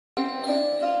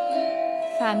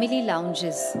Family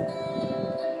lounges.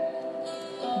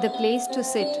 The place to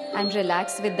sit and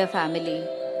relax with the family.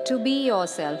 To be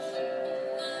yourself.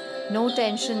 No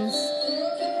tensions,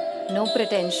 no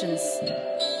pretensions.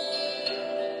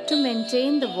 To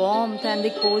maintain the warmth and the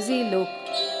cozy look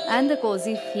and the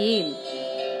cozy feel,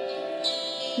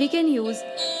 we can use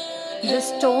the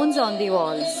stones on the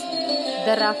walls,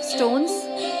 the rough stones,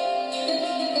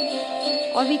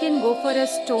 or we can go for a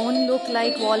stone look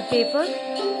like wallpaper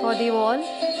for the wall.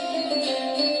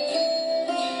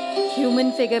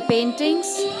 Human figure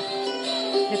paintings,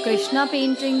 the Krishna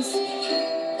paintings.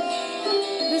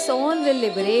 This all will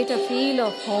liberate a feel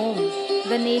of home,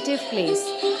 the native place,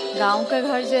 गांव का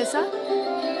घर जैसा.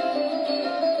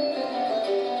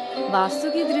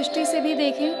 वास्तु की दृष्टि से भी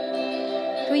देखें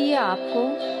तो ये आपको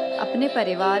अपने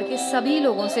परिवार के सभी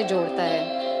लोगों से जोड़ता है,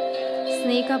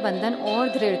 स्नेह का बंधन और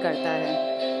दृढ़ करता है.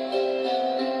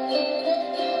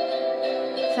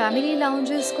 फैमिली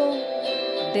लाउंजेस को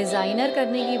डिजाइनर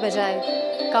करने की बजाय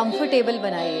कंफर्टेबल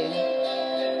बनाइए.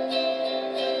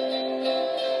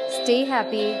 Stay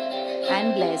happy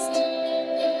and blessed.